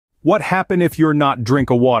What happens if you're not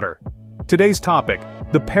drinking water? Today's topic,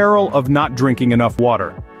 the peril of not drinking enough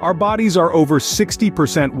water. Our bodies are over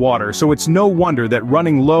 60% water, so it's no wonder that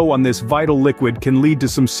running low on this vital liquid can lead to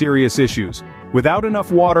some serious issues. Without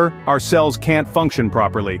enough water, our cells can't function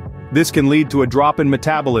properly. This can lead to a drop in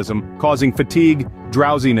metabolism, causing fatigue,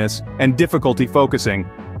 drowsiness, and difficulty focusing.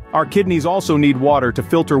 Our kidneys also need water to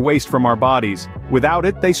filter waste from our bodies. Without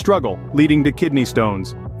it, they struggle, leading to kidney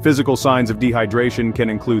stones. Physical signs of dehydration can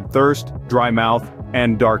include thirst, dry mouth,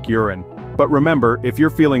 and dark urine. But remember, if you're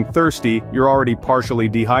feeling thirsty, you're already partially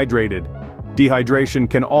dehydrated. Dehydration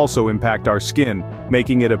can also impact our skin,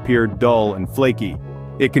 making it appear dull and flaky.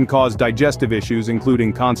 It can cause digestive issues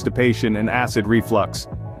including constipation and acid reflux.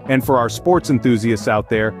 And for our sports enthusiasts out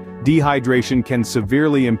there, dehydration can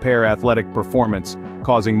severely impair athletic performance,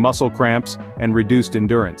 causing muscle cramps and reduced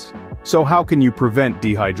endurance. So how can you prevent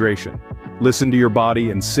dehydration? Listen to your body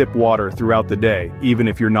and sip water throughout the day, even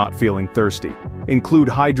if you're not feeling thirsty. Include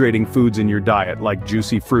hydrating foods in your diet like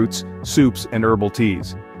juicy fruits, soups, and herbal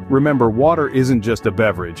teas. Remember, water isn't just a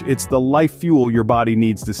beverage, it's the life fuel your body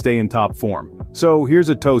needs to stay in top form. So here's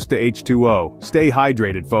a toast to H₂O. Stay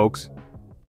hydrated, folks.